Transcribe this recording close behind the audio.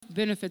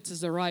benefits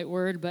is the right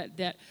word, but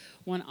that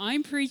when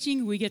I'm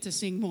preaching, we get to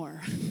sing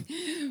more.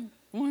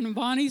 When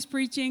Bonnie's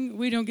preaching,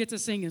 we don't get to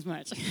sing as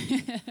much.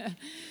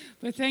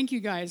 But thank you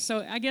guys.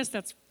 So I guess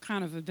that's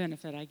kind of a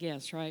benefit, I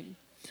guess, right?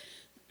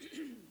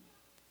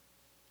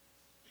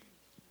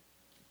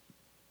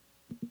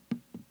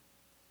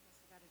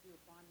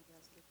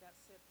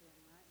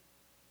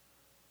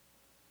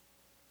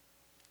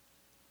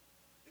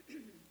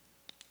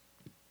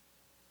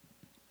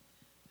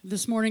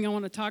 This morning, I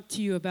want to talk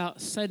to you about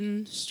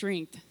sudden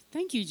strength.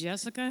 Thank you,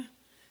 Jessica.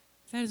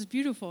 That is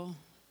beautiful.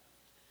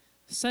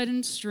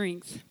 Sudden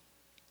strength.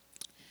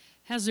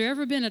 Has there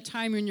ever been a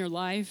time in your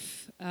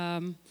life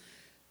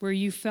where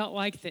you felt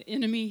like the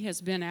enemy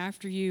has been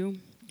after you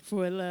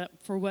for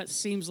what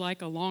seems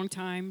like a long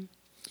time,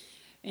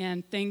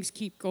 and things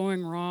keep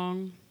going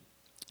wrong,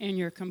 and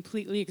you're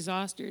completely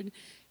exhausted,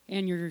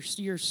 and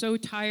you're so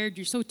tired.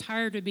 You're so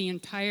tired of being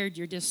tired.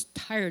 You're just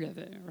tired of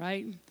it,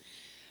 right?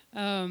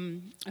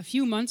 A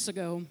few months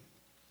ago,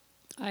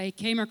 I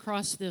came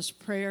across this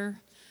prayer,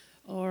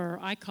 or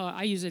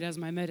I use it as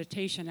my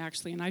meditation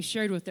actually, and I've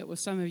shared it with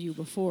some of you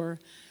before.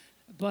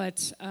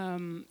 But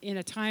in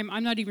a time,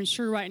 I'm not even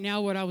sure right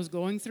now what I was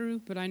going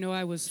through, but I know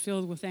I was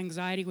filled with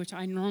anxiety, which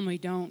I normally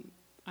don't.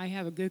 I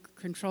have a good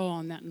control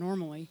on that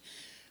normally.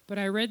 But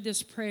I read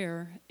this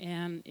prayer,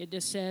 and it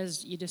just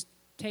says, you just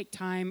take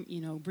time,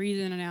 breathe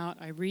in and out.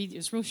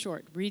 It's real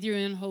short. Breathe you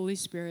in, Holy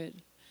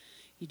Spirit.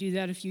 You do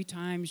that a few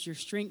times, your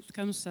strength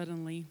comes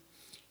suddenly,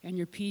 and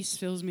your peace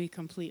fills me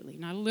completely.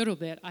 Not a little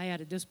bit, I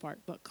added this part,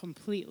 but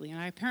completely.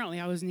 And apparently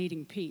I was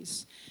needing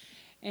peace.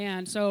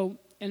 And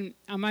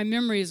my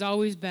memory is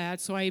always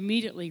bad, so I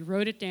immediately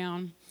wrote it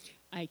down.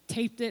 I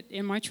taped it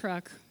in my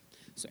truck.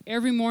 So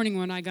every morning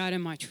when I got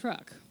in my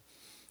truck,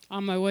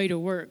 on my way to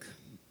work,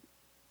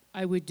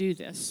 I would do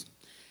this.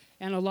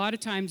 And a lot of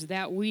times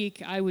that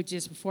week, I would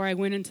just, before I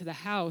went into the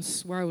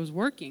house where I was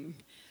working,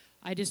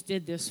 I just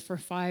did this for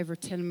 5 or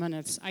 10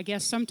 minutes. I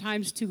guess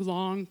sometimes too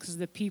long, because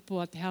the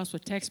people at the house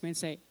would text me and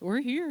say,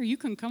 "We're here, you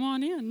can come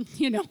on in,"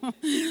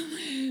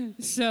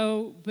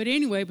 So, but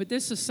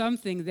this is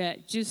something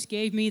that just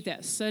gave me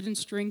that sudden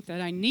strength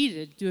that I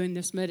needed doing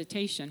this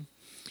meditation.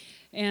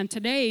 And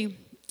today,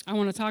 I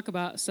want to talk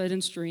about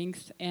sudden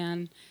strength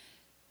and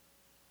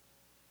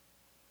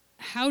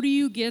how do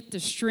you get the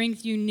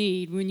strength you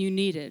need when you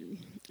need it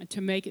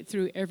to make it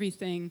through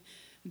everything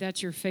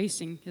that you're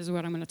facing is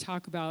what I'm going to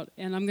talk about.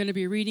 And I'm going to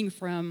be reading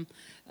from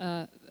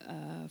 1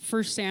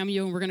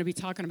 Samuel, and we're going to be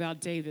talking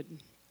about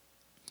David.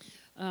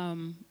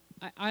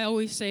 I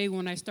always say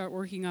when I start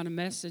working on a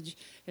message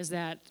is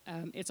that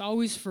it's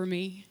always for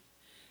me.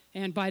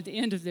 And by the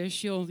end of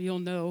this, you'll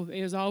know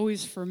it was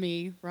always for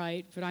me,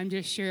 right? But I'm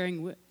just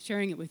sharing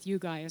it with you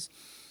guys.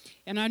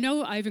 And I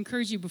know I've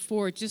encouraged you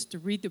before just to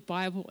read the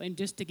Bible and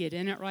just to get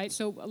in it, right?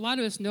 So a lot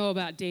of us know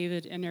about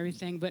David and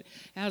everything, but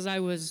as I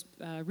was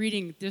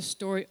reading this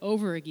story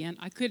over again,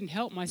 I couldn't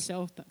help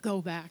myself but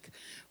go back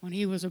when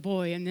he was a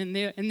boy and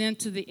then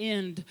to the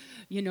end,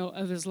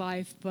 of his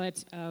life.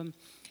 But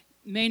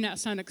may not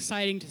sound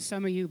exciting to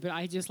some of you, but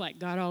I just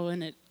got all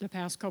in it the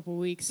past couple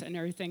weeks and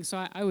everything.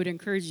 So I would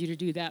encourage you to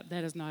do that.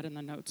 That is not in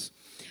the notes.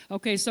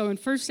 Okay, so in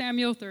 1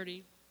 Samuel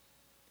 30,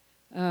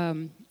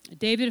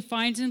 David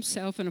finds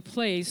himself in a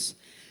place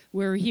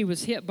where he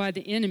was hit by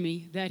the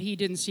enemy that he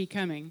didn't see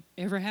coming.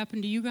 Ever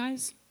happened to you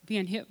guys?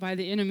 Being hit by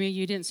the enemy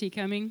you didn't see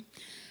coming?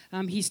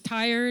 He's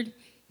tired,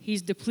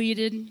 he's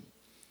depleted,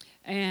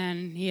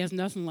 and he has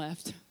nothing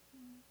left.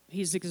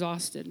 He's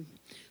exhausted.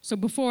 So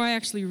before I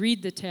actually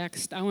read the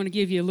text, I want to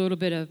give you a little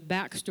bit of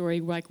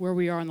backstory, like where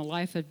we are in the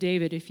life of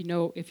David, if you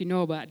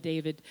know about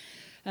David.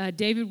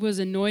 David was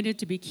anointed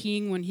to be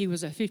king when he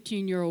was a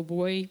 15-year-old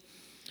boy,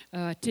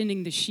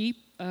 tending the sheep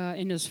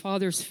in his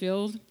father's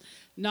field.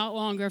 Not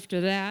long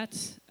after that,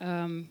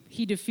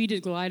 he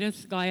defeated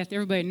Goliath.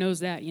 Everybody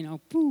knows that,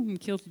 boom,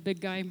 killed the big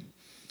guy.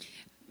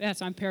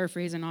 I'm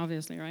paraphrasing,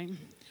 obviously, right?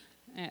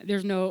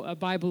 There's no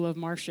Bible of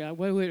Marsha.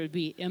 What would it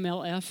be,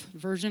 MLF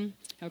version?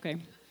 Okay.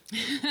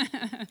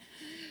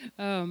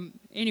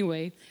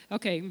 Anyway,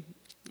 okay,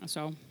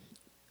 so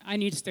I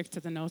need to stick to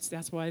the notes.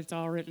 That's why it's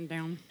all written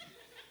down.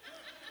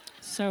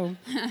 So,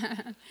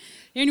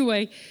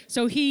 anyway,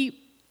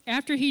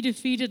 after he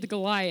defeated the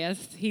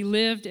Goliath, he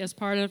lived as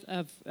part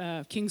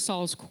of King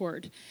Saul's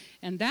court.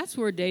 And that's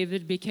where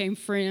David became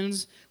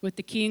friends with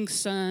the king's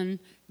son,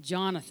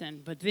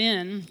 Jonathan. But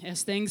then,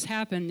 as things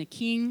happened, the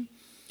king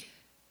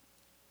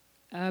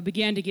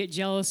began to get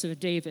jealous of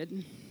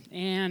David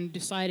and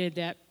decided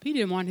that he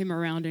didn't want him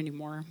around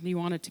anymore. He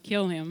wanted to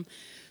kill him.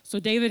 So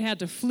David had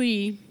to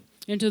flee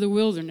into the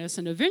wilderness,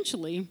 and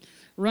eventually,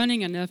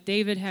 running enough,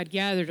 David had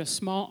gathered a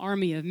small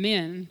army of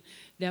men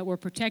that were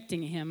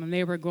protecting him, and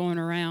they were going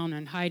around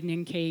and hiding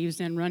in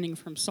caves and running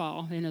from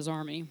Saul and his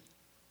army.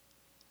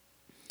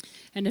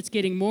 And it's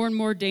getting more and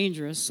more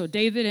dangerous. So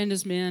David and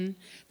his men,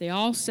 they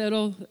all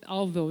settled,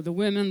 all the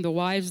women, the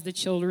wives, the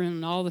children,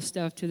 and all the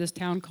stuff to this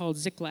town called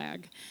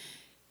Ziklag.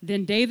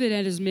 Then David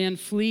and his men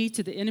flee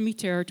to the enemy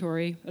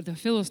territory of the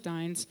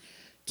Philistines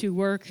to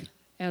work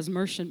as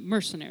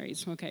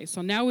mercenaries. Okay,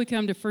 so now we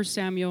come to 1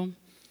 Samuel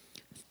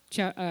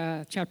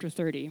chapter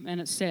 30,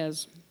 and it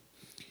says,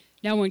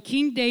 "Now when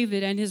King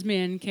David and his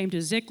men came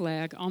to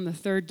Ziklag on the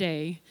third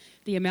day,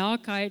 the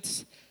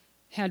Amalekites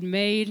had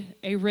made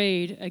a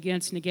raid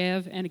against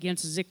Negev and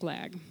against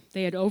Ziklag.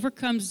 They had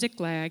overcome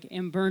Ziklag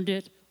and burned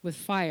it with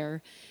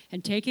fire,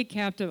 and taken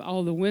captive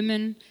all the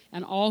women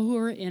and all who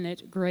were in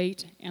it,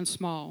 great and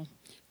small.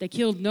 They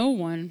killed no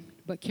one,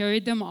 but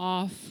carried them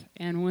off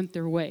and went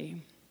their way.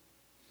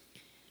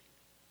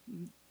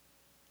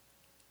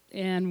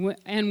 And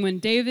when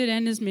David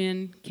and his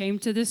men came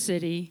to the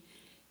city,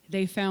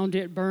 they found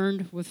it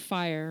burned with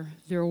fire,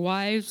 their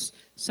wives,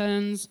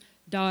 sons,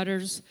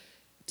 daughters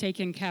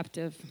taken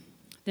captive.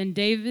 Then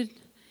David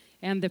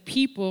and the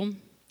people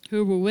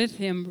who were with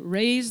him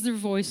raised their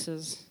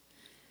voices,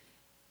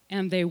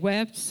 and they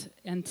wept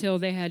until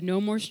they had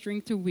no more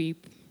strength to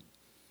weep.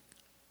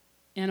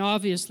 And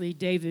obviously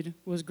David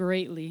was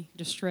greatly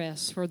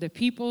distressed, for the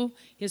people,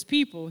 his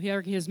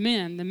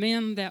men, the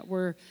men that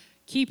were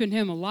keeping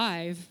him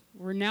alive,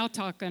 were now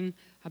talking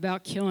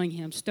about killing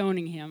him,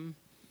 stoning him,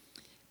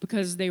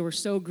 because they were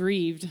so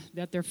grieved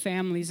that their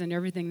families and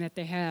everything that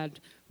they had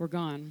were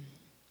gone.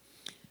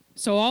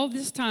 So all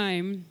this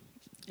time,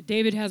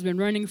 David has been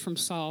running from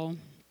Saul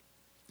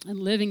and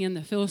living in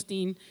the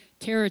Philistine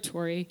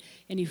territory,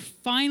 and he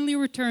finally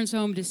returns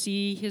home to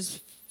see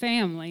his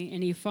family,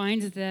 and he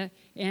finds that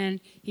an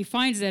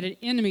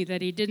enemy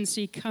that he didn't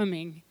see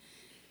coming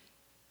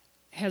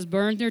has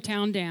burned their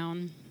town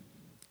down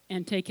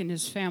and taken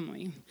his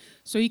family.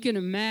 So you can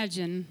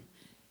imagine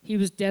he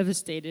was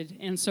devastated,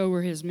 and so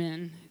were his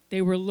men.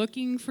 They were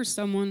looking for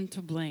someone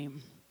to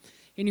blame.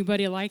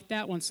 Anybody like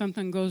that? When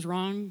something goes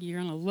wrong, you're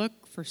going to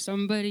look for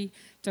somebody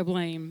to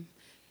blame.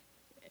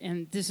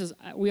 And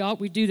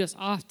we do this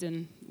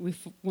often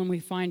when we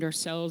find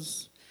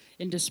ourselves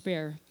in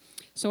despair.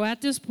 So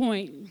at this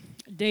point,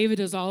 David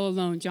is all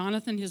alone.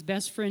 Jonathan, his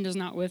best friend, is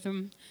not with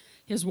him.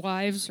 His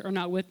wives are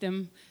not with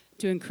him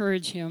to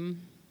encourage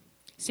him.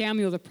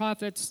 Samuel the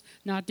prophet's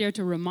not there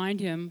to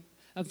remind him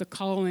of the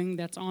calling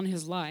that's on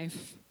his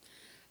life.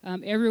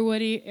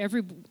 Everyone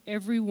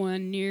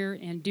near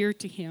and dear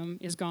to him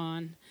is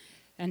gone,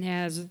 and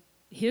has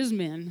his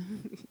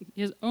men,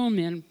 his own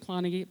men,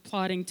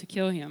 plotting to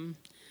kill him.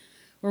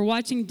 We're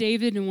watching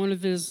David in one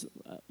of his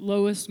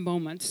lowest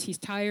moments. He's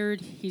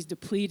tired, he's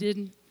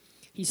depleted,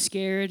 he's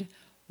scared.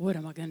 What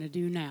am I going to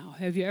do now?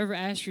 Have you ever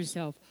asked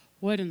yourself,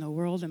 what in the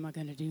world am I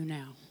going to do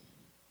now?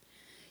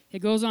 It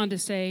goes on to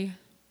say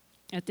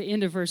at the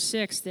end of verse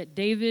 6 that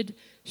David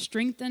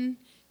strengthened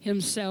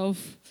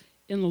himself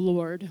in the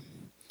Lord.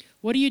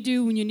 What do you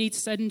do when you need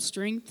sudden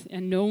strength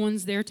and no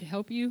one's there to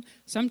help you?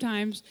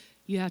 Sometimes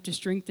you have to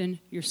strengthen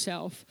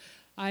yourself.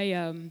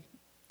 I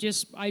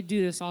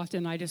do this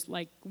often.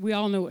 We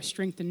all know what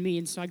strengthen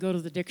means, so I go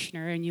to the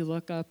dictionary and you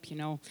look up,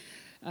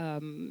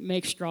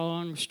 make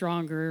strong,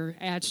 stronger,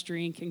 add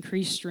strength,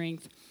 increase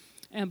strength.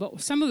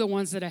 But some of the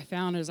ones that I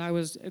found as I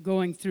was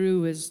going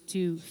through is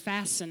to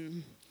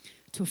fasten,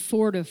 to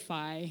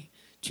fortify,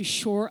 to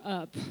shore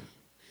up,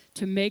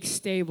 to make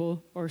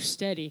stable or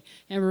steady.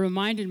 And it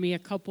reminded me a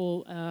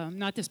couple,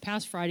 not this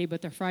past Friday,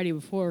 but the Friday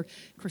before,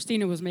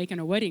 Christina was making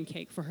a wedding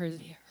cake for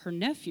her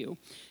nephew.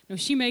 Now,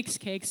 she makes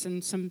cakes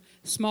and some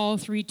small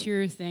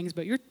 3-tier things,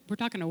 but we're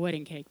talking a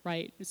wedding cake,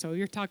 right? So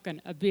you're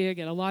talking a big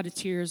and a lot of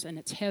tiers, and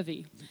it's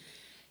heavy.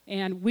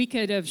 And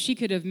she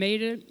could have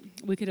made it,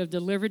 we could have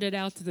delivered it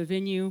out to the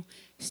venue,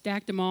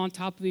 stacked them all on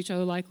top of each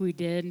other like we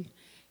did,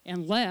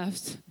 and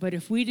left. But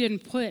if we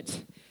didn't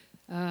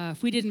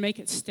make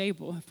it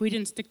stable, if we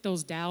didn't stick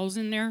those dowels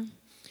in there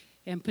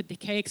and put the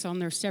cakes on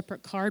their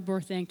separate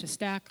cardboard thing to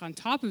stack on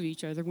top of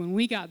each other, when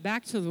we got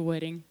back to the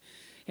wedding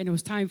and it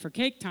was time for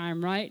cake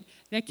time, right,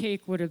 that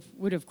cake would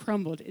have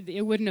crumbled.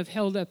 It wouldn't have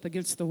held up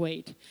against the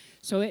weight.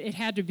 So it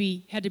had to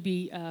be.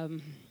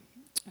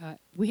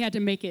 We had to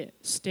make it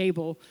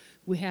stable.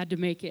 We had to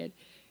make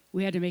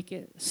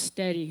it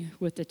steady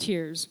with the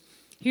tears.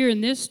 Here in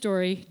this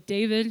story,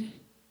 David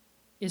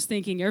is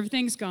thinking,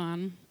 everything's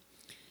gone.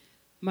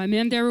 My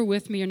men that were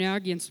with me are now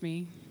against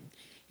me.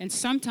 And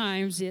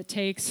sometimes it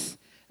takes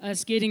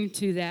us getting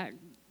to that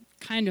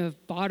kind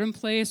of bottom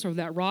place, or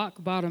that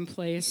rock bottom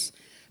place,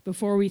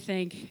 before we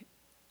think,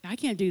 I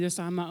can't do this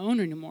on my own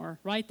anymore,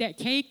 right? That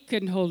cake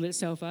couldn't hold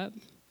itself up,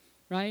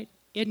 right?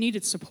 It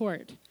needed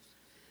support.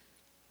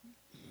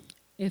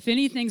 If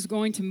anything's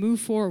going to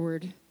move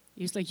forward,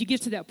 it's like you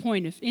get to that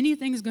point. If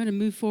anything's going to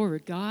move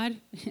forward, God,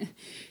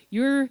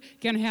 you're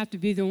going to have to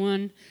be the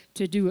one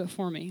to do it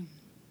for me,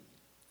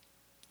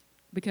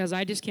 because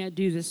I just can't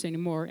do this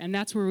anymore. And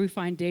that's where we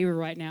find David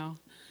right now.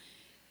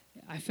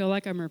 I feel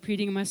like I'm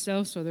repeating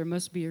myself, so there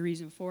must be a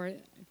reason for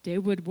it.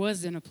 David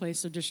was in a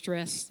place of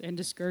distress and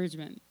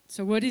discouragement.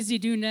 So what does he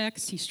do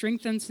next? He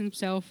strengthens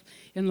himself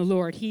in the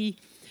Lord.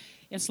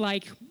 It's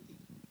like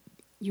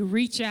you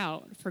reach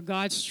out for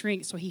God's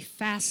strength, so he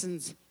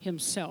fastens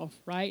himself,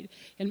 right?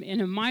 And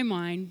in my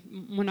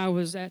mind, when I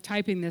was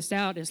typing this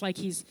out, it's like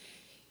he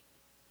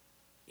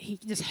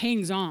just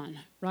hangs on,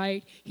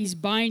 right? He's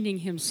binding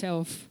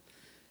himself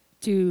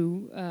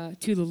to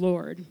the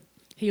Lord.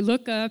 He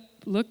looked up,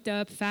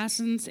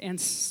 fastens,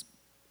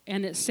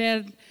 And it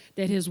said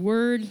that his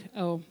word,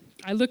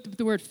 I looked up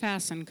the word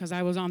fasten because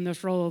I was on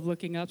this roll of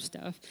looking up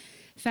stuff.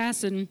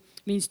 Fasten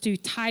means to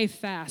tie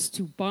fast,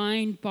 to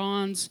bind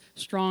bonds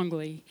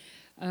strongly.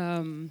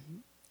 And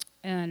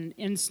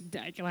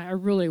I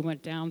really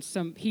went down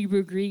some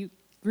Hebrew,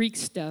 Greek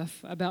stuff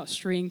about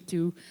strength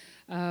to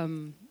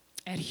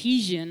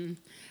adhesion,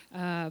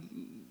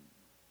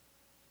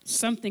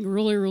 something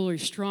really, really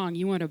strong.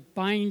 You want to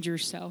bind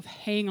yourself,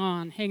 hang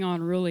on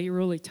really,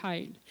 really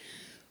tight.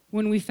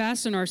 When we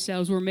fasten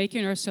ourselves, we're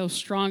making ourselves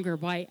stronger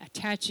by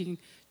attaching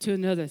to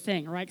another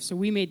thing, right? So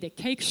we made the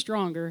cake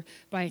stronger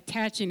by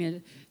attaching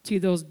it to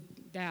those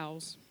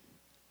dowels.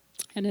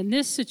 And in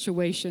this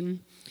situation,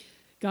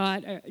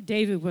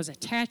 David was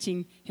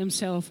attaching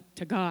himself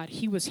to God.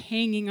 He was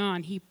hanging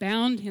on. He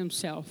bound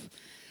himself.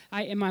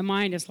 In my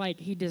mind, it's like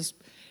he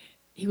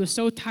was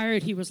so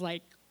tired, he was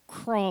like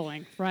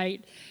crawling,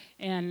 right?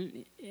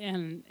 And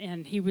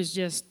he was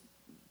just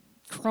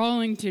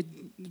crawling to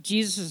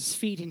Jesus'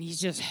 feet, and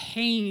he's just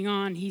hanging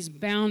on. He's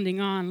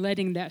bounding on,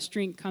 letting that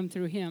strength come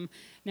through him.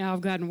 Now I've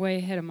gotten way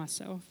ahead of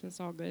myself. That's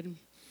all good.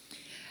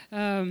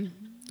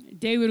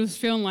 David was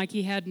feeling like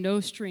he had no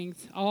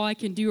strength. All I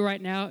can do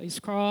right now is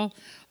crawl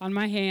on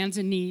my hands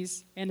and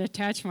knees and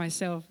attach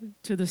myself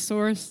to the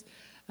source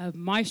of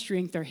my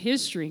strength, or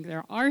his strength,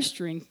 or our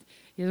strength,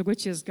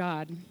 which is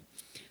God.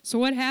 So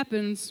what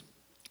happens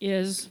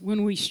is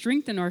when we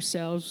strengthen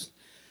ourselves,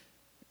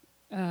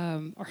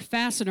 or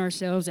fasten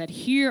ourselves,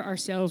 adhere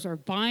ourselves, or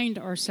bind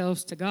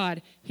ourselves to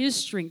God, his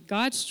strength,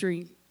 God's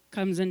strength,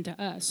 comes into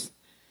us.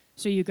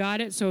 So you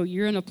got it? So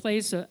you're in a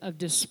place of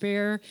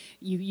despair.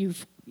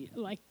 You've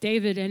like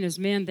David and his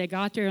men, they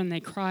got there and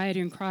they cried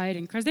and cried.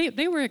 And because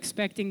they were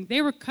expecting,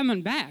 they were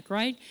coming back,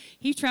 right?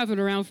 He traveled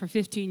around for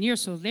 15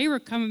 years, so they were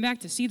coming back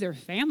to see their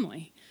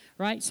family,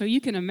 right? So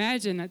you can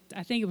imagine,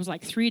 I think it was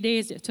like 3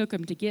 days it took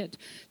them to get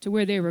to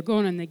where they were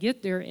going, and they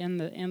get there and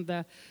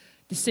the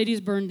city's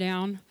burned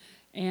down.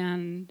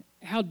 And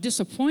how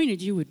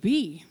disappointed you would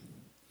be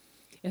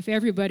if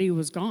everybody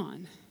was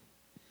gone.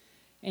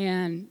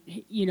 And,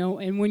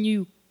 and when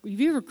have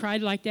you ever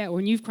cried like that?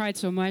 When you've cried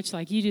so much,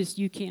 like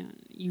you can't.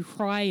 You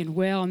cry and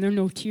wail, and there are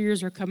no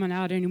tears are coming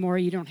out anymore.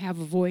 You don't have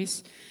a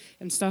voice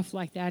and stuff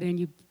like that, and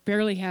you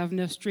barely have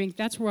enough strength.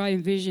 That's where I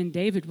envisioned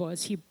David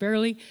was. He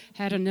barely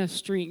had enough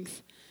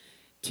strength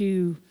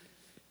to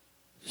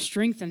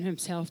strengthen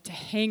himself, to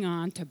hang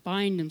on, to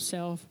bind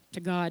himself to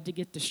God, to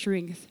get the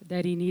strength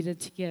that he needed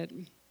to get.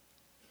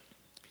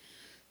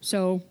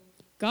 So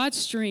God's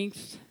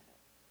strength,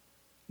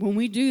 when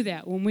we do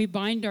that, when we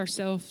bind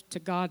ourselves to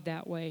God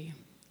that way,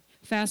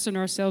 fasten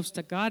ourselves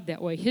to God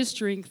that way, his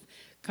strength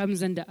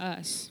comes into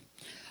us.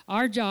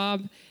 Our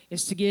job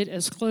is to get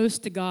as close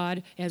to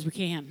God as we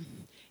can,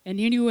 in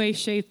any way,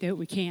 shape that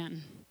we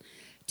can,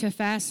 to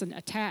fasten,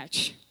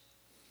 attach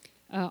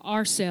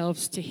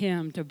ourselves to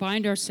him, to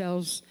bind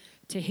ourselves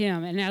to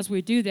him. And as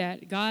we do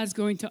that, God's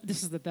going to,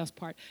 this is the best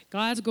part,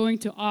 God's going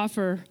to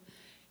offer,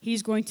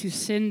 he's going to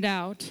send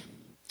out,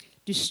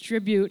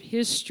 distribute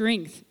his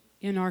strength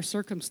in our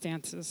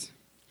circumstances,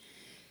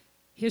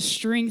 his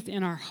strength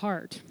in our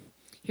heart,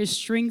 his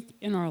strength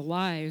in our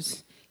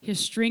lives, his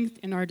strength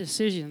in our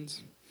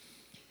decisions.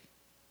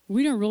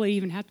 We don't really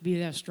even have to be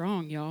that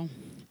strong, y'all.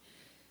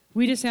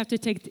 We just have to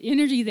take the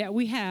energy that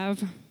we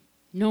have,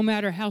 no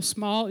matter how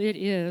small it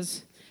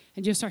is,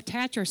 and just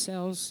attach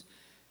ourselves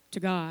to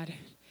God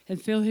and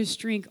feel his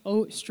strength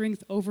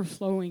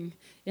overflowing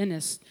in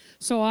us.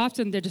 So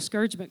often the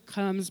discouragement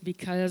comes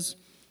because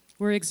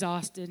we're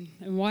exhausted.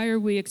 And why are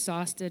we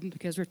exhausted?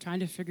 Because we're trying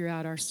to figure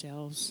out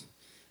ourselves.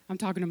 I'm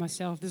talking to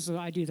myself.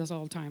 I do this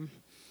all the time.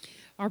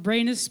 Our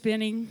brain is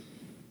spinning.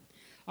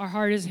 Our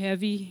heart is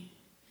heavy.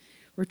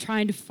 We're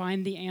trying to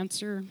find the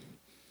answer.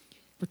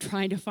 We're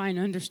trying to find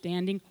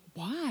understanding.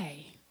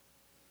 Why?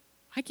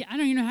 I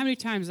don't even know how many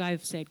times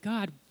I've said,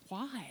 God,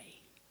 why?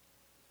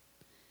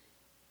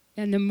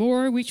 And the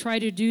more we try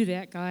to do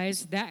that,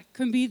 guys, that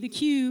can be the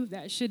cue.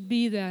 That should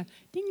be the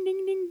ding,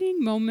 ding, ding,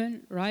 ding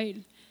moment, right?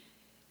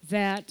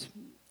 That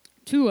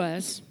to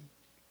us,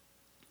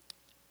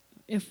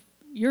 if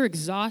you're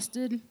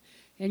exhausted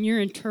and you're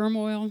in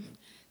turmoil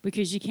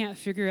because you can't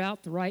figure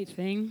out the right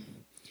thing,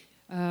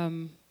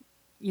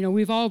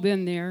 we've all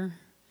been there,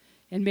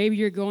 and maybe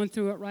you're going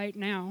through it right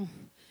now.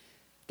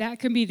 That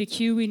can be the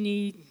cue we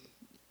need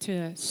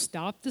to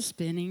stop the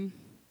spinning,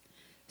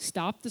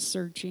 stop the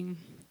searching.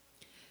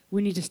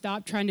 We need to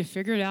stop trying to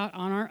figure it out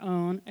on our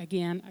own.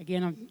 Again,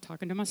 I'm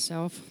talking to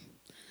myself.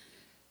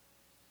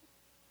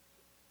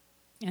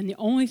 And the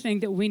only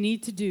thing that we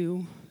need to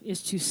do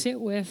is to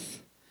sit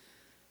with,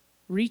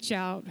 reach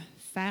out,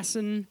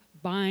 fasten,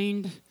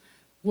 bind,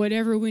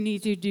 whatever we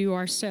need to do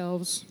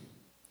ourselves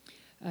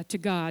to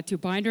God, to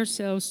bind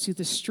ourselves to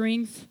the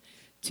strength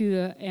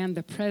and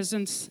the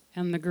presence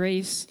and the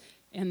grace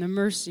and the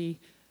mercy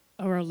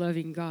of our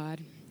loving God.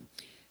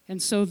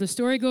 And so the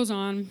story goes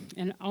on,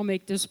 and I'll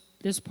make this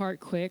part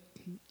quick.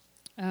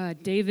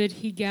 David,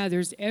 he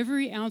gathers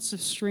every ounce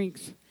of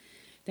strength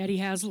that he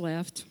has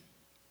left,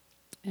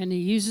 and he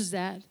uses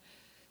that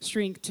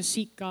strength to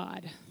seek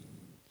God,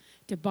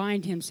 to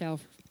bind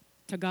himself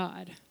to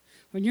God.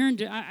 When you're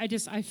in,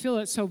 I feel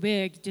it so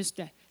big just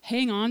to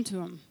hang on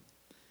to him.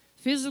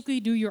 Physically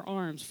do your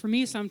arms. For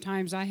me,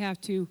 sometimes I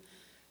can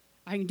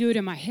do it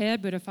in my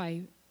head, but if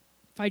I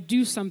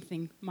do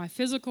something, my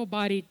physical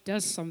body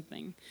does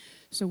something.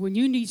 So when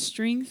you need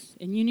strength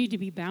and you need to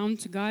be bound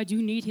to God,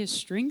 you need his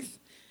strength,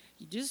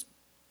 you just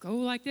go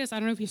like this. I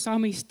don't know if you saw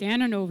me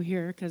standing over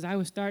here because I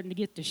was starting to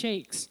get the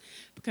shakes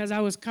because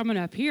I was coming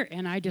up here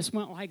and I just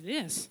went like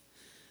this.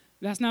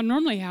 That's not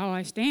normally how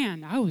I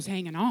stand. I was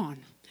hanging on.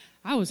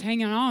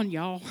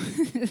 Y'all.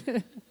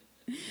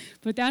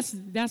 But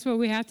that's what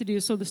we have to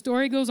do. So the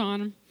story goes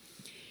on.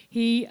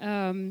 He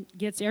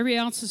gets every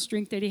ounce of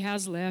strength that he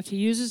has left. He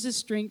uses his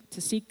strength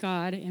to seek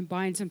God and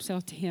binds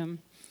himself to him.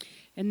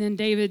 And then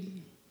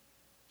David,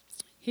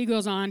 he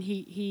goes on.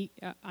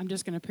 I'm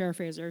just going to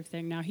paraphrase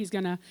everything now. He's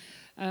going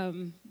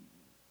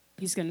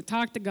to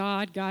talk to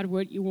God. God,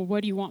 what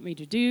do you want me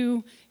to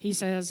do? He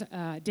says,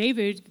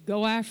 David,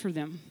 go after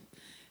them.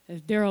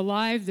 If they're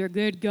alive, they're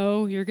good,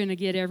 go. You're going to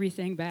get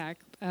everything back.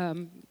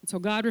 So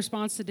God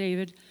responds to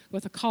David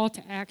with a call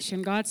to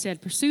action. God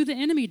said, pursue the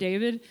enemy,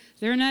 David.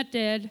 They're not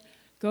dead.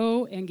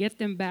 Go and get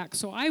them back.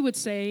 So I would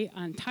say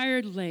on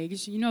tired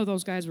legs,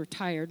 those guys were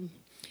tired.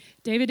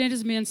 David and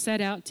his men set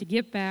out to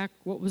get back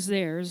what was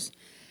theirs,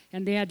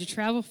 and they had to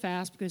travel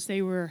fast because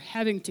they were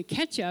having to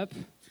catch up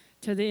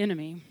to the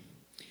enemy.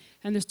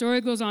 And the story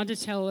goes on to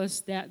tell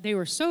us that they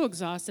were so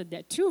exhausted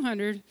that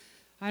 200,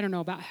 I don't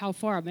know about how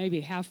far,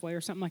 maybe halfway or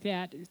something like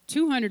that,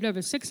 200 of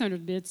his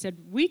 600 men said,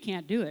 we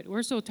can't do it.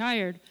 We're so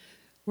tired,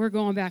 we're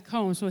going back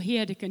home. So he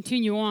had to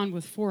continue on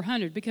with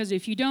 400 because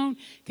if he didn't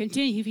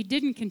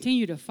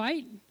continue to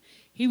fight,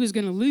 he was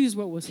going to lose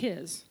what was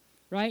his,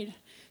 right?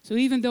 So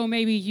even though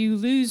maybe you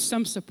lose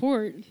some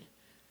support,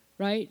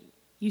 right,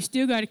 you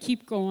still got to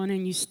keep going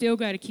and you still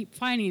got to keep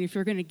fighting if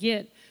you're going to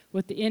get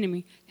what the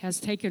enemy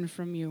has taken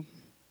from you.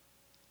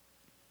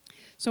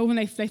 So when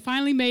they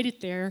finally made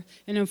it there,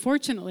 and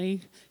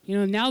unfortunately,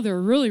 now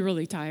they're really,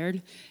 really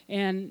tired,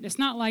 and it's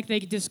not like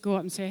they could just go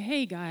up and say,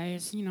 hey,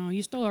 guys,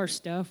 you stole our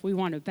stuff, we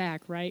want it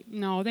back, right?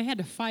 No, they had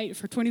to fight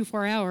for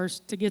 24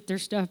 hours to get their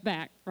stuff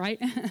back, right?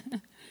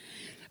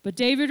 But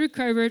David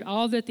recovered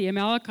all that the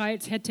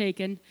Amalekites had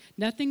taken.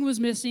 Nothing was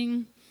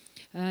missing.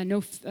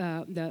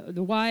 The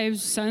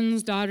wives,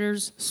 sons,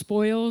 daughters,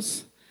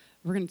 spoils.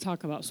 We're going to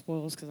talk about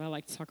spoils because I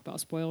like to talk about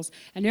spoils.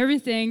 And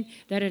everything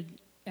that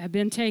had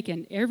been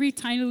taken, every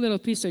tiny little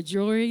piece of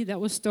jewelry that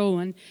was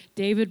stolen,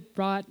 David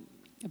brought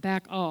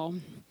back all.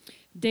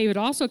 David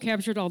also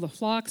captured all the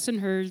flocks and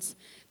herds.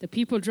 The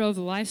people drove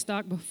the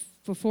livestock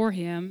before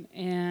him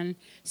and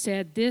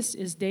said, this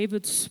is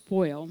David's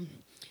spoil.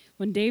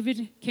 When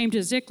David came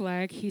to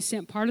Ziklag, he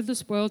sent part of the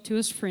spoil to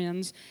his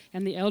friends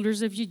and the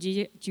elders of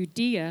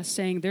Judea,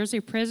 saying, here's a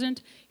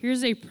present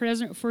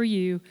for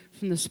you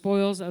from the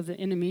spoils of the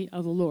enemy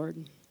of the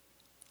Lord.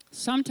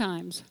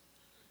 Sometimes,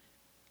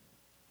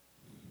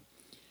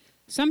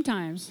 some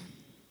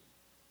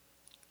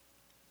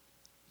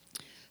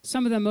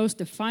of the most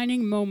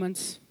defining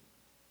moments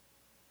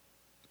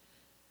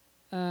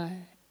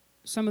in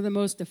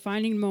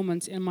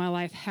my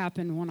life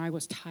happened when I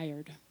was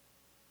tired.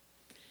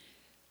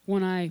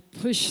 When I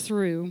pushed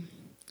through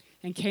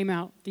and came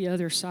out the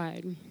other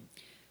side.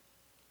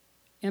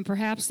 And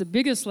perhaps the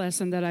biggest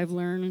lesson that I've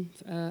learned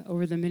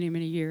over the many,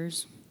 many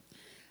years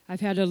I've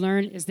had to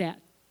learn is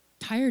that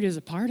tired is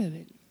a part of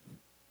it.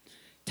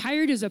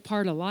 Tired is a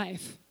part of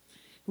life.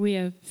 We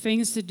have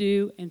things to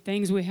do and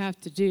things we have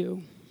to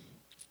do.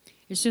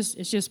 It's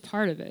just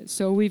part of it.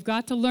 So we've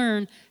got to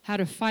learn how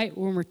to fight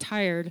when we're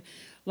tired,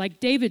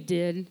 like David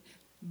did,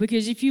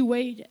 because if you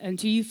wait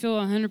until you feel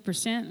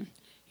 100%,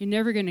 you're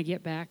never going to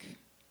get back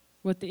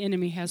what the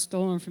enemy has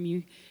stolen from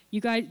you. You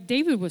guys,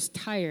 David was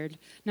tired.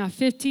 Now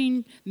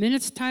 15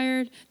 minutes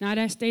tired. Not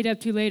I stayed up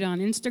too late on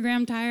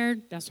Instagram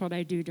tired. That's what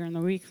I do during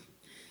the week.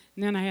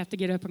 And then I have to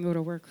get up and go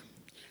to work.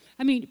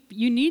 I mean,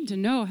 you need to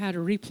know how to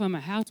replumb a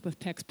house with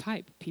PEX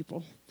pipe,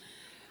 people.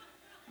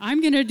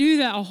 I'm going to do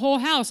that, a whole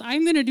house.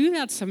 I'm going to do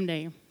that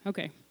someday.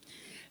 Okay.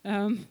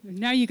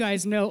 Now you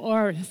guys know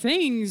our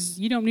things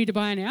you don't need to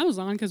buy on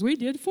Amazon because we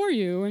did for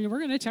you, and we're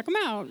going to check them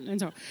out. And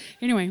so,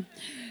 anyway,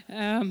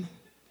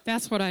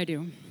 that's what I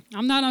do.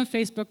 I'm not on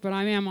Facebook, but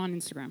I am on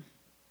Instagram.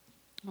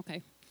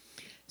 Okay.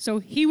 So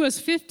he was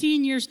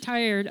 15 years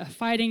tired of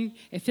fighting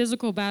a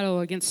physical battle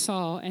against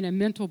Saul and a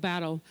mental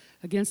battle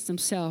against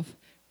himself,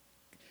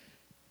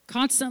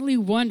 constantly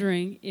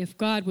wondering if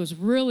God was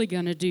really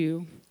going to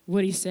do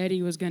what he said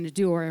he was going to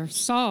do, or if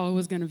Saul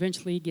was going to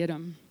eventually get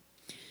him.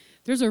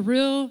 There's a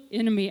real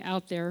enemy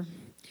out there,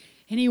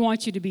 and he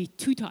wants you to be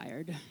too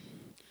tired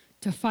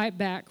to fight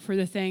back for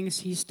the things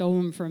he's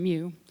stolen from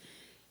you.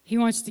 He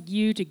wants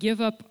you to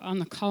give up on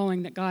the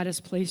calling that God has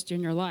placed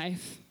in your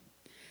life.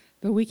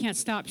 But we can't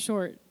stop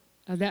short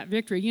of that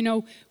victory.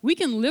 We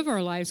can live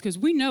our lives because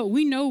we know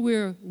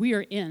we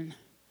are in,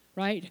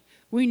 right?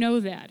 We know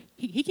that.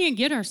 He can't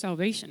get our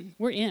salvation.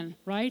 We're in,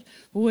 right?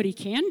 But what he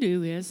can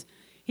do is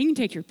he can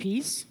take your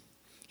peace.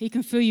 He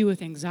can fill you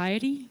with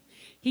anxiety.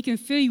 He can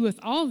fill you with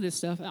all of this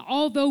stuff.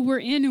 Although we're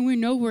in and we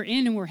know we're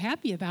in and we're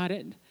happy about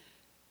it,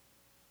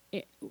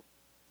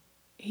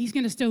 He's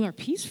going to steal our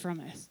peace from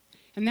us.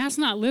 And that's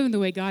not living the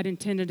way God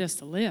intended us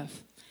to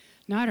live.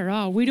 Not at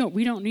all. We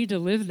don't need to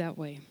live that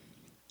way.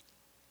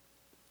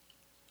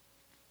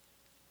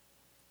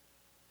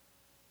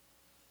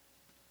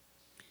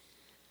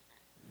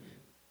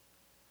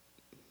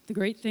 The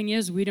great thing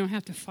is we don't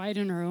have to fight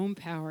in our own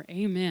power.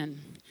 Amen.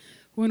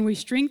 When we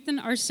strengthen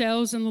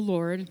ourselves in the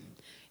Lord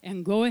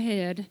and go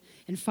ahead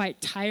and fight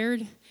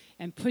tired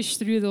and push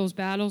through those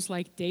battles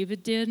like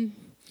David did,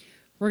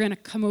 we're going to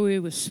come away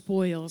with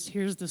spoils.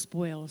 Here's the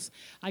spoils.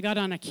 I got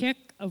on a kick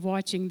of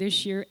watching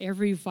this year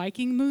every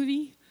Viking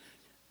movie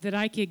that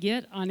I could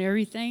get on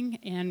everything,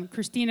 and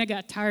Christina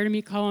got tired of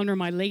me calling her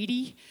my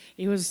lady.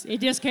 It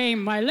just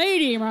came, my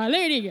lady,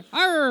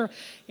 arr.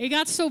 It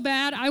got so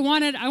bad. I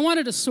wanted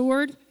a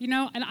sword,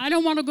 and I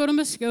don't want to go to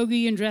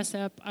Muskogee and dress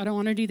up. I don't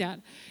want to do that.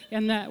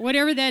 And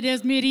whatever that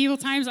is, medieval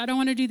times, I don't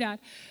want to do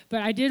that.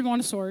 But I did want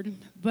a sword.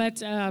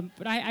 But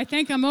I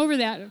think I'm over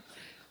that.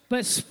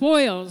 But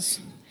spoils.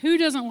 Who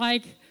doesn't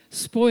like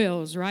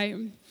spoils, right?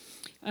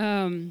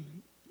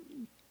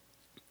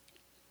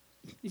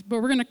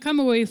 But we're going to come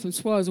away from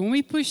spoils. When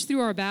we push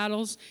through our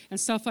battles and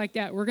stuff like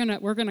that, we're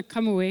going to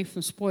come away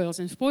from spoils.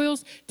 And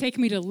spoils take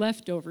me to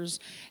leftovers.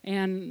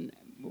 And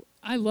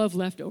I love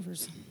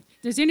leftovers.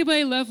 Does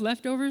anybody love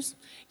leftovers?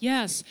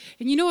 Yes.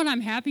 And you know what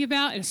I'm happy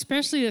about?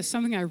 Especially as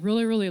something I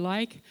really, really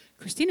like?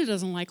 Christina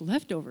doesn't like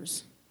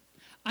leftovers.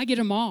 I get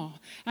them all.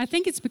 I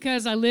think it's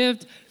because I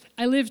lived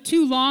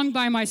too long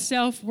by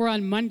myself, where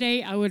on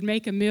Monday I would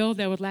make a meal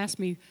that would last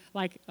me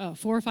like 4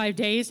 or 5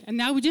 days, and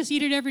I would just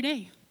eat it every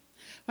day.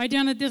 Right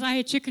down at this, I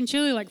had chicken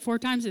chili like 4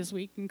 times this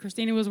week, and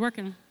Christina was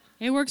working.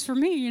 It works for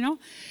me,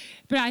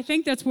 But I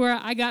think that's where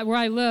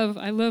I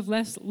love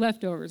less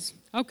leftovers.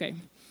 Okay.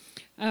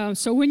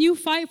 So when you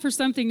fight for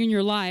something in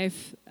your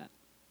life,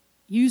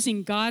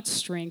 using God's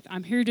strength,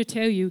 I'm here to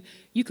tell you,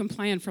 you can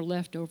plan for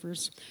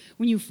leftovers.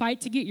 When you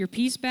fight to get your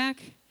peace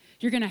back,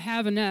 you're going to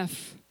have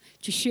enough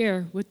to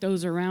share with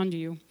those around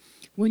you.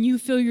 When you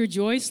feel your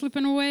joy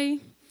slipping away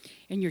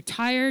and you're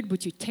tired,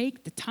 but you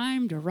take the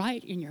time to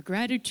write in your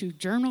gratitude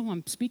journal,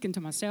 I'm speaking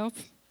to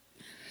myself,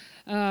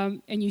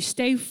 and you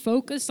stay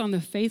focused on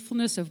the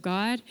faithfulness of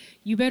God,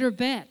 you better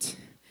bet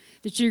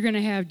that you're going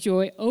to have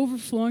joy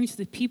overflowing to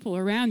the people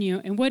around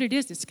you. And what it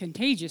is, it's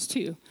contagious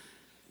too,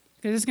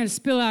 because it's going to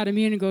spill out of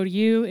me and go to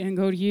you and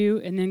go to you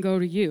and then go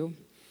to you.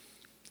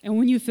 And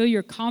when you feel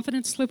your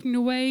confidence slipping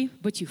away,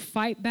 but you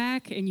fight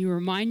back and you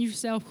remind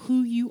yourself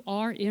who you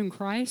are in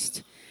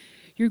Christ,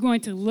 you're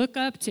going to look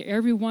up to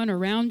everyone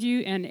around you,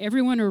 and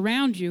everyone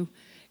around you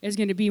is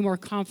going to be more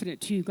confident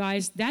too.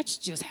 Guys, that's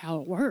just how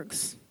it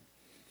works.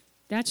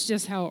 That's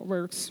just how it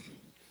works.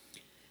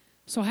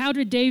 So how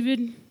did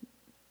David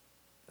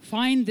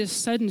find this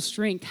sudden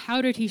strength?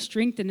 How did he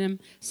strengthen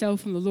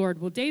himself in the Lord?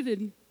 Well,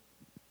 David,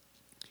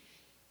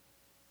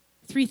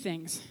 3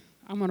 things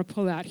I'm going to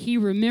pull out. He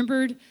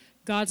remembered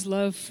God's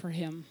love for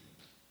him.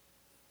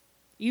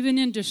 Even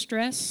in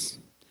distress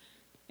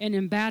and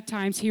in bad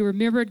times, he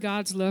remembered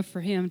God's love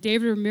for him.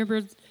 David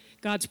remembered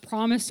God's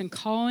promise and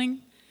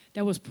calling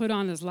that was put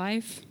on his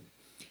life.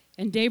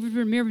 And David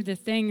remembered the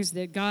things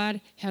that God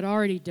had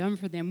already done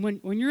for them.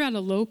 When you're at a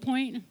low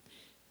point,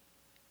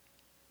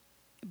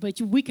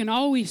 but we can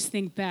always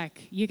think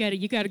back. You got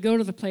to go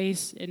to the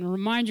place and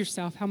remind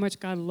yourself how much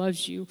God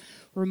loves you.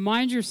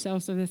 Remind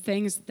yourself of the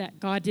things that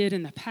God did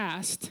in the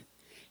past.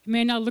 It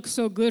may not look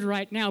so good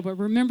right now, but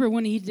remember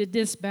when he did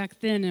this back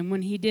then and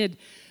when he did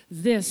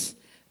this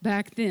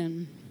back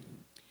then.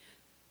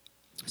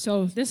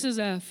 So this is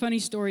a funny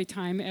story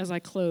time as I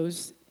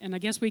close, and I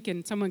guess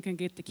someone can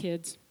get the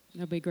kids.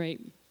 That'll be great.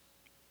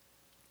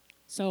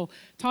 So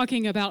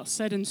talking about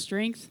sudden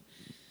strength.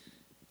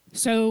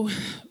 So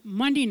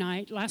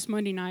last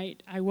Monday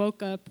night, I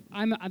woke up.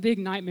 I'm a big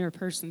nightmare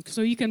person.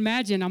 So you can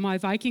imagine on my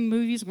Viking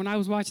movies, when I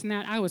was watching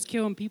that, I was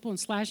killing people and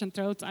slashing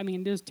throats. I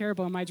mean, it was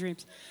terrible in my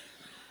dreams.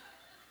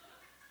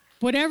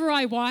 Whatever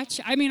I watch,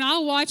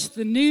 I'll watch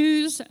the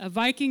news, a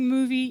Viking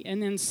movie,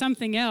 and then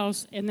something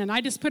else, and then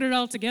I just put it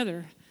all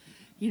together.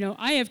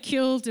 I have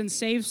killed and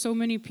saved so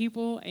many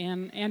people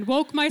and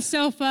woke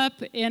myself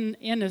up in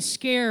a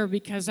scare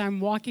because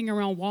I'm walking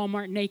around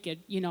Walmart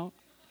naked.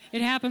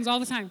 It happens all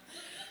the time.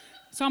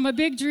 So I'm a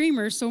big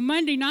dreamer. So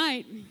Monday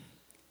night,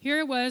 here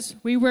it was.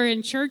 We were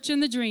in church in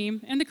the dream.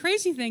 And the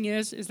crazy thing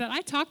is that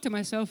I talk to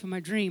myself in my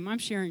dream. I'm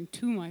sharing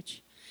too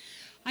much.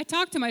 I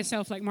talk to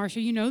myself like,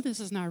 Marsha, this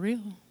is not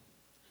real.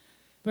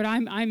 But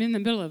I'm in the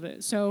middle of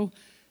it. So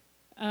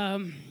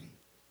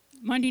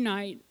Monday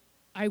night,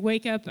 I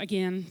wake up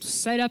again,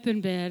 sit up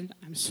in bed.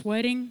 I'm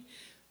sweating.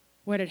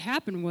 What had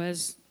happened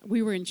was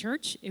we were in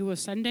church. It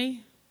was Sunday.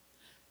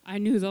 I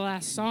knew the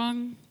last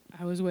song.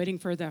 I was waiting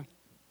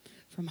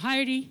from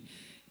Heidi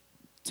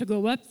to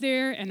go up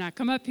there, and I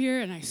come up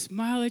here, and I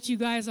smile at you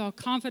guys all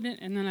confident,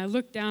 and then I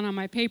look down on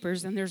my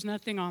papers, and there's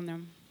nothing on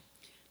them.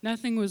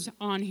 Nothing was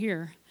on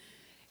here.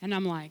 And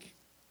I'm like,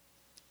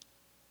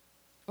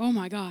 oh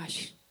my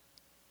gosh,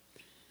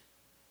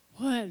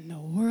 what in the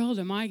world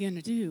am I going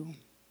to do?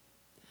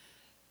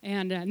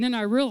 And then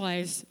I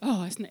realized,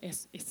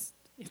 it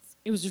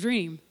was a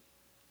dream.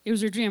 It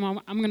was a dream.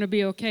 I'm going to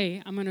be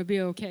okay. I'm going to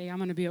be okay. I'm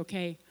going to be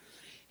okay.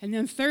 And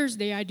then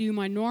Thursday, I do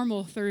my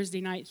normal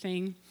Thursday night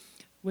thing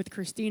with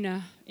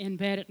Christina in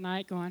bed at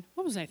night going,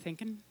 what was I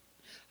thinking?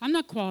 I'm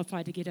not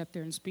qualified to get up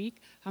there and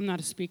speak. I'm not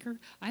a speaker.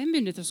 I haven't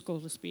been to the school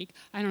to speak.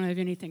 I don't have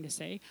anything to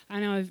say. I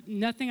know I have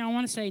nothing I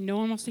want to say. No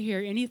one wants to hear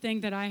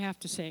anything that I have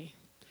to say,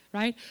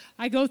 right?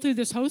 I go through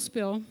this whole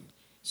spiel.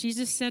 She's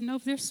just sitting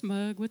over there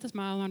smug with a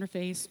smile on her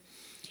face.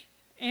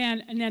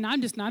 And then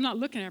I'm not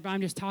looking at her, but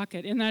I'm just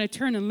talking. And then I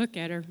turn and look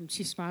at her, and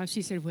she smiles.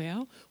 She said,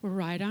 well, we're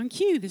right on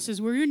cue. This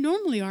is where you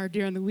normally are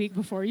during the week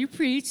before you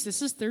preach.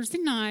 This is Thursday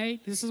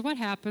night. This is what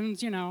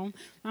happens,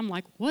 I'm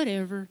like,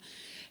 whatever.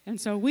 And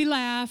so we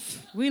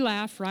laugh,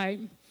 right?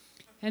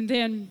 And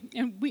then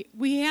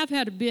we have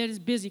had a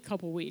busy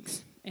couple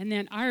weeks. And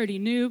then I already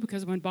knew,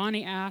 because when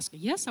Bonnie asked,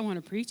 yes, I want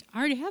to preach, I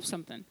already have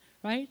something,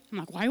 right? I'm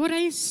like, why would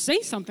I say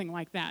something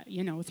like that,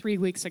 3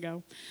 weeks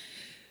ago?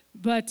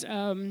 But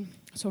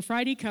so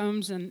Friday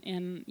comes,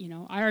 and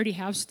I already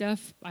have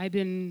stuff. I've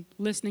been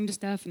listening to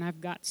stuff, and I've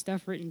got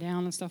stuff written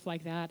down and stuff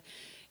like that.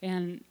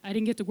 And I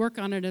didn't get to work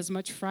on it as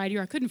much Friday,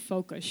 or I couldn't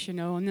focus,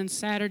 And then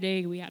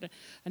Saturday, we had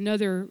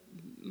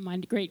my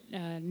great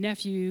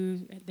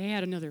nephew, they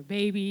had another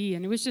baby,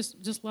 and it was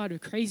just a lot of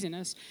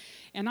craziness.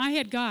 And I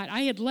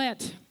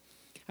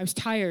was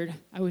tired.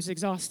 I was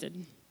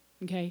exhausted,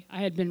 okay?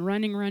 I had been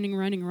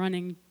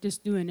running,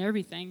 just doing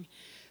everything.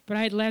 But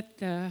I had let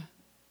the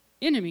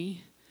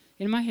enemy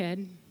in my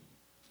head,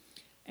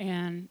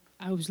 and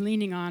I was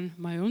leaning on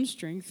my own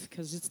strength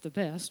because it's the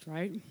best,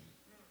 right?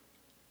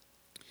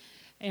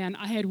 And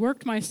I had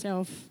worked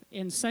myself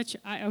in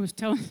I was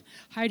telling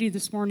Heidi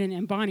this morning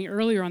and Bonnie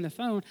earlier on the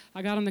phone,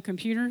 I got on the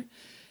computer,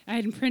 I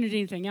hadn't printed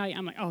anything out.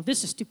 I'm like, oh,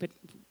 this is stupid.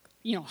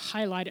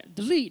 Highlight it,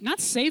 delete, not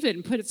save it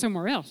and put it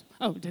somewhere else.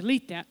 Oh,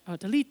 delete that,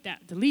 delete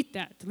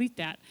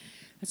that.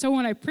 And so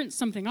when I print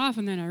something off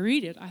and then I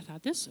read it, I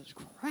thought, this is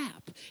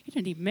crap. It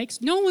doesn't even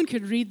no one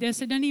could read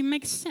this. It doesn't even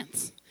make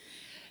sense.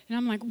 And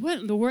I'm like, what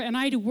in the world? And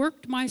I'd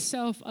worked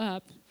myself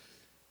up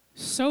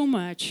so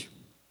much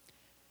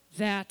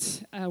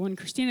that when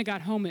Christina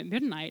got home at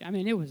midnight,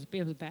 it was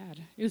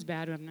bad. It was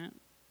bad, wasn't it?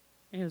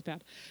 It was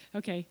bad.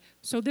 Okay,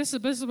 so this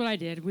is what I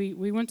did.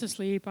 We went to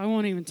sleep. I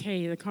won't even tell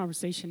you the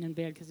conversation in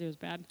bed because it was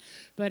bad.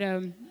 But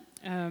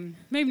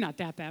maybe not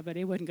that bad, but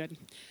it wasn't good.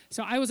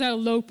 So I was at a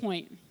low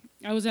point.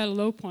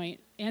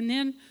 And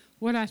then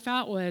what I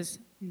thought was,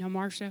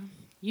 Marsha,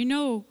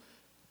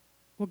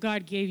 what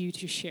God gave you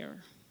to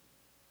share,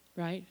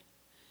 right?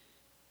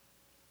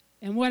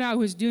 And what I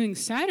was doing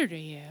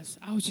Saturday is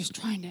I was just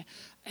trying to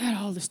add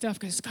all the stuff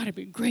because it's got to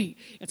be great.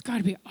 It's got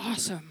to be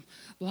awesome,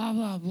 blah,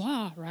 blah,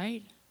 blah,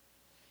 right?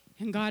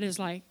 And God is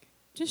like,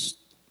 just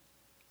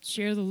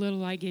share the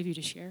little I gave you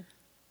to share,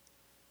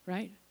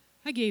 right?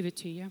 I gave it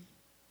to you.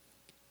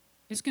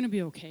 It's going to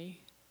be okay.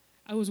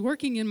 I was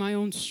working in my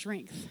own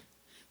strength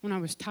when I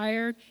was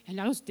tired,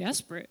 and I was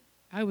desperate.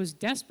 I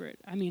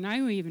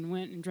even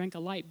went and drank a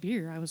light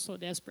beer. I was so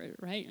desperate,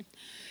 right?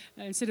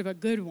 Instead of a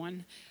good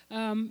one.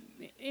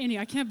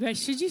 Anyway, I can't believe,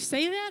 should you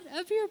say that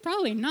up here?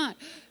 Probably not.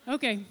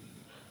 Okay.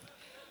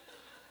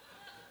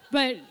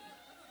 But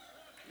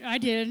I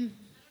did.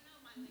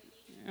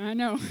 I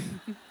know.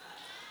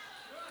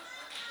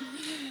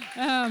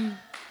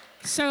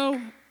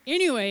 So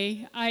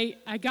anyway,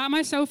 I got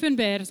myself in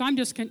bed. So I'm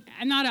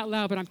not out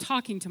loud, but I'm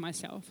talking to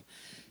myself.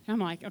 And I'm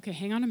like, okay,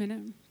 hang on a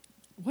minute.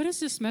 What is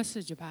this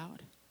message about?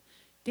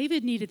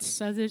 David needed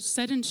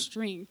sudden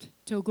strength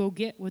to go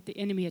get what the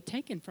enemy had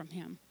taken from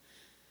him.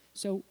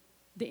 So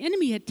the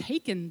enemy had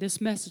taken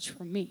this message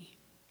from me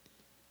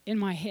in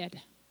my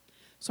head.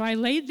 So I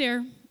laid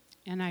there,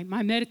 and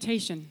my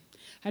meditation,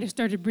 I just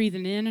started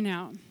breathing in and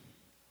out.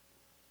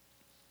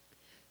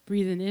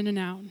 Breathing in and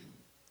out.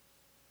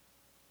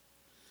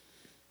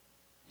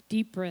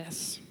 Deep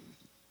breaths.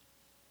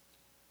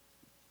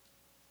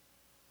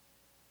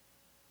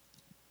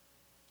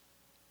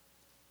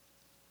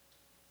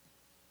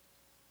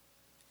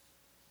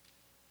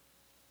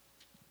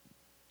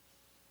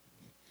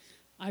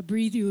 I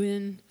breathe you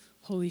in,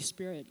 Holy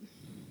Spirit.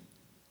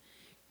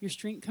 Your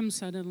strength comes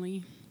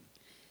suddenly,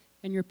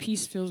 and your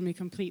peace fills me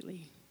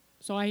completely.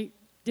 So I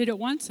did it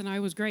once, and I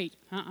was great.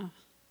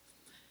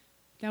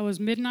 That was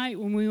midnight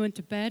when we went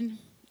to bed.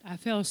 I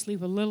fell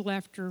asleep a little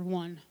after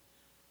 1,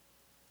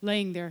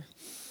 laying there.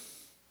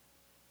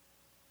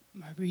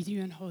 I breathe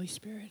you in, Holy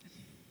Spirit.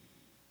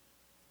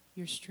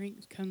 Your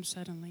strength comes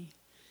suddenly,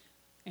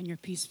 and your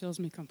peace fills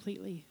me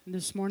completely. And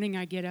this morning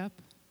I get up.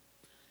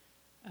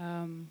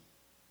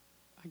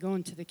 I go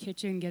into the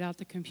kitchen, get out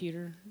the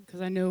computer,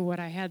 because I know what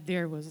I had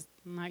there was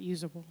not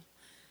usable.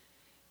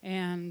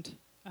 And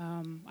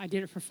I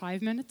did it for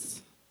 5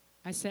 minutes.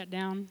 I sat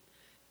down,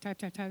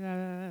 type.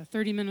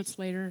 30 minutes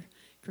later,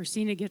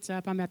 Christina gets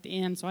up. I'm at the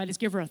end, so I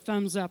just give her a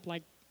thumbs up,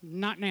 like,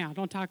 not now,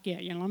 don't talk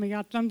yet. Let me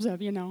got thumbs up,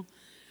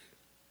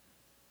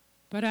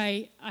 But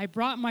I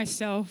brought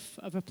myself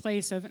of a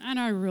place of, and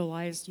I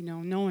realized,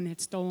 no one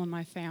had stolen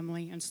my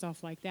family and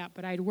stuff like that,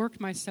 but I'd worked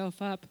myself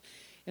up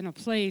in a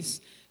place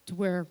to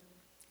where,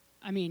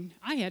 not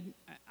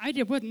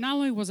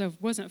only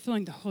wasn't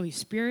feeling the Holy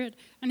Spirit,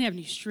 I didn't have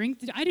any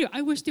strength.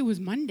 I wished it was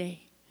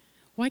Monday.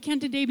 Why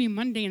can't today be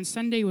Monday and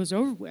Sunday was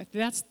over with?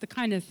 That's the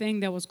kind of thing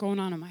that was going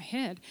on in my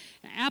head.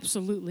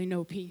 Absolutely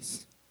no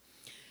peace.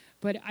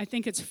 But I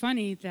think it's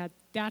funny that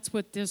that's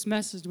what this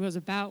message was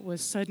about,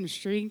 was sudden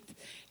strength.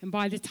 And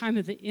by the time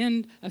of the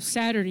end of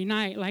Saturday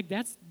night,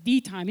 that's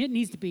the time. It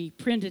needs to be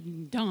printed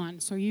and done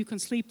so you can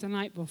sleep the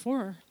night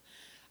before.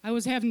 I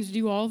was having to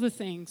do all the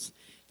things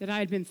that I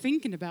had been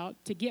thinking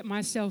about to get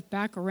myself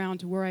back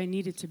around to where I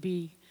needed to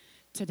be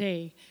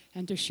today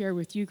and to share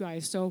with you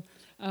guys. So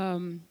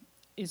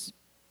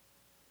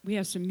we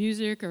have some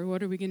music, or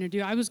what are we going to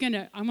do? I'm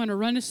going to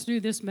run us through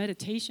this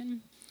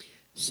meditation.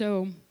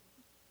 So...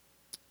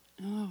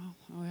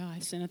 I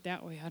sent it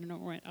that way. I don't know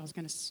where I was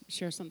going to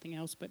share something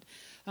else, but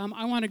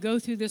I want to go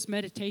through this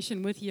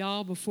meditation with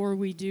y'all before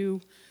we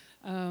do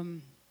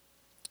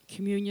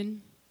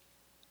communion.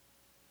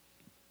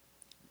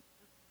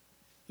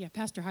 Yeah,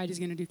 Pastor Heidi's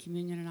going to do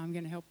communion, and I'm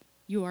going to help.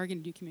 You are going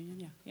to do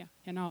communion, yeah,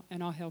 and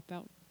I'll help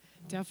out.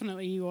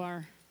 Definitely, you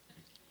are.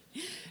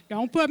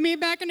 Don't put me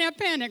back in that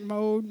panic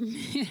mode.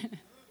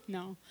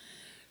 No,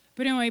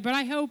 but anyway,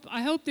 I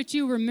hope that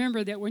you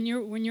remember that when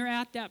you're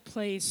at that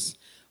place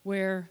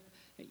where,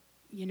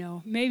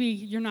 maybe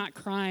you're not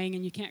crying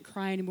and you can't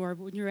cry anymore,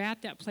 but when you're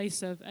at that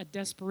place of a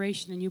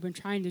desperation and you've been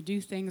trying to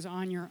do things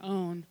on your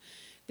own,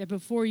 that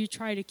before you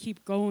try to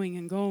keep going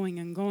and going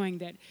and going,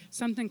 that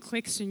something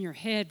clicks in your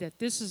head that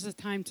this is the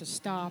time to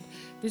stop.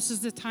 This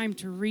is the time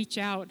to reach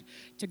out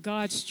to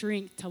God's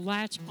strength, to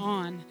latch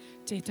on,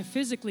 to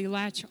physically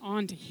latch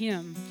on to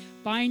Him.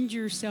 Bind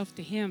yourself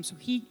to Him so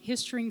His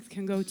strength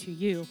can go to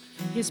you.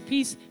 His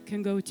peace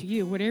can go to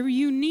you. Whatever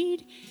you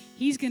need,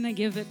 He's going to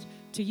give it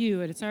to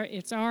you. And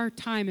it's our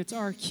time, it's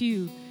our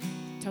cue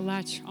to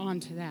latch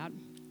on to that.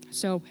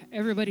 So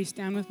everybody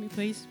stand with me,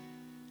 please.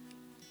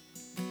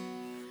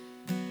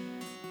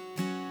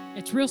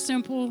 It's real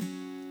simple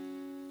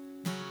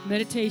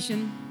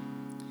meditation.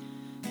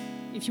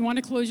 If you want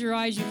to close your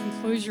eyes, you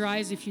can close your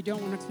eyes. If you don't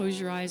want to close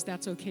your eyes,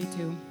 that's okay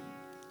too.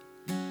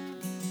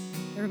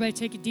 Everybody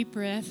take a deep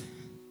breath.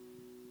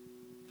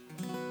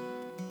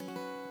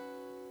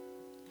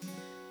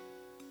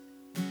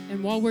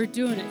 And while we're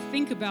doing it,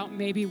 think about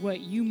maybe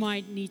what you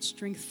might need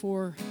strength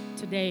for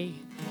today.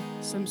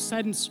 Some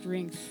sudden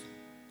strength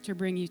to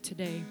bring you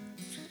today.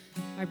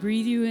 I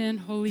breathe you in,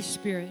 Holy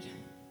Spirit.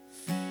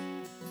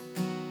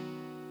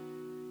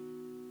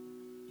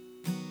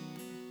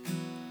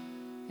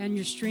 And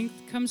your strength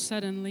comes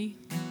suddenly.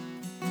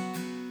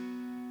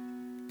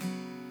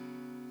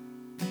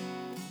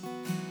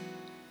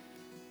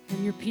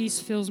 And your peace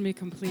fills me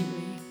completely.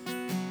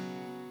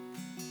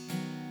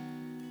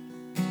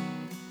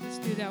 Let's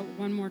do that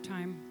one more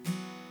time.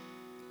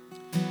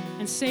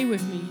 And say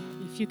with me,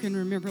 if you can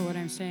remember what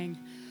I'm saying.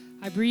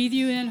 I breathe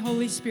you in,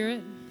 Holy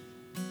Spirit.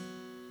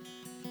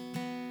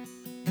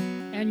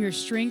 And your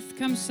strength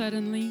comes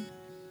suddenly.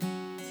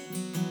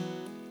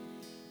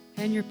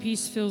 And your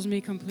peace fills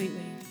me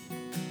completely.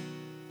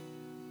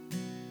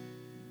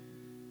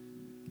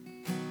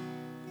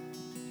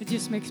 It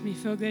just makes me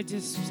feel good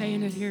just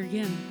saying it here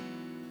again.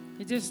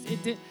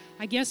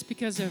 I guess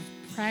because of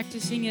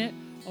practicing it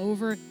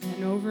over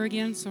and over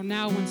again. So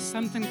now when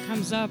something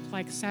comes up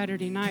like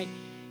Saturday night,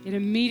 it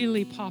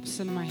immediately pops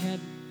into my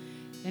head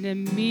and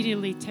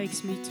immediately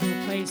takes me to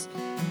a place.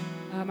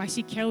 I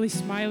see Kelly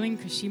smiling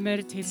because she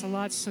meditates a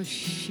lot, so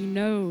she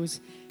knows.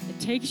 It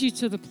takes you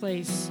to the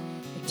place.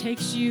 It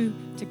takes you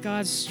to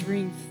God's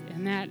strength,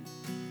 and that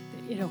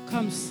it'll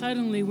come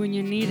suddenly when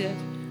you need it.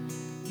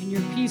 And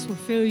your peace will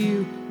fill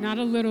you, not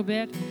a little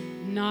bit,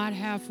 not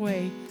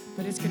halfway,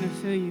 but it's going to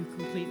fill you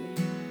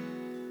completely.